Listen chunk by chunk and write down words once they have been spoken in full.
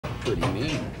pretty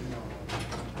mean.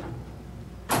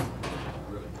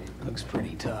 Looks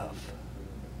pretty tough.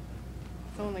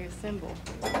 It's only a symbol.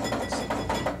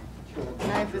 A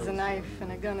knife is a knife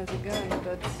and a gun is a gun,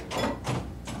 but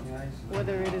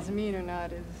whether it is mean or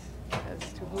not is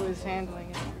as to who is handling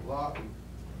it.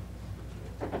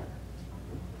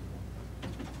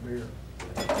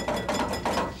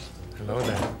 Hello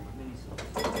there.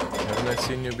 Haven't I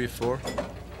seen you before?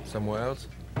 Somewhere else?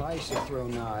 I used to throw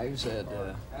knives at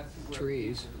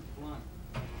trees.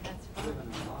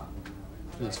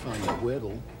 It's fun to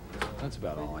whittle. That's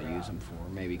about all I use them for.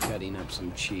 Maybe cutting up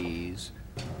some cheese.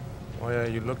 Why are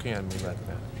you looking at me like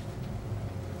that?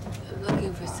 I'm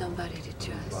looking for somebody to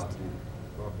trust.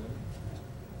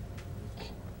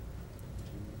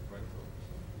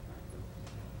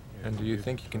 And do you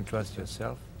think you can trust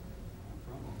yourself?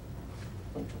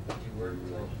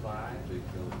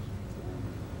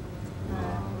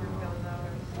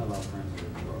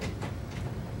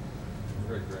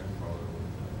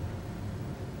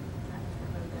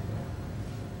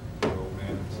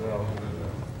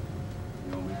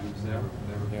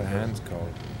 Your hand's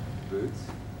cold. Boots?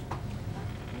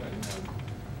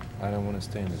 I don't want to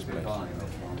stay in this place.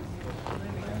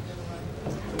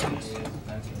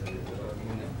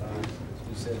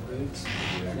 You said boots?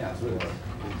 Yeah, boots.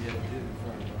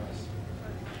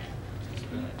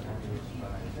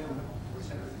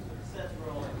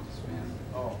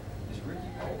 Oh, is Ricky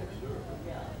cold?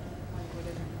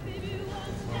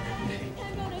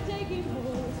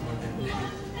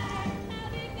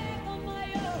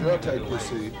 You'll take your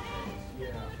seat.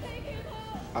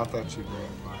 I thought you'd go.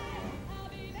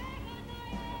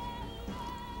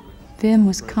 Wim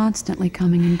was constantly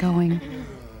coming and going.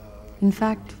 In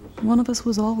fact, one of us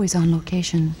was always on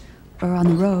location or on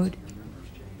the road.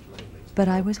 But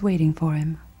I was waiting for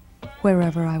him,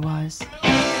 wherever I was.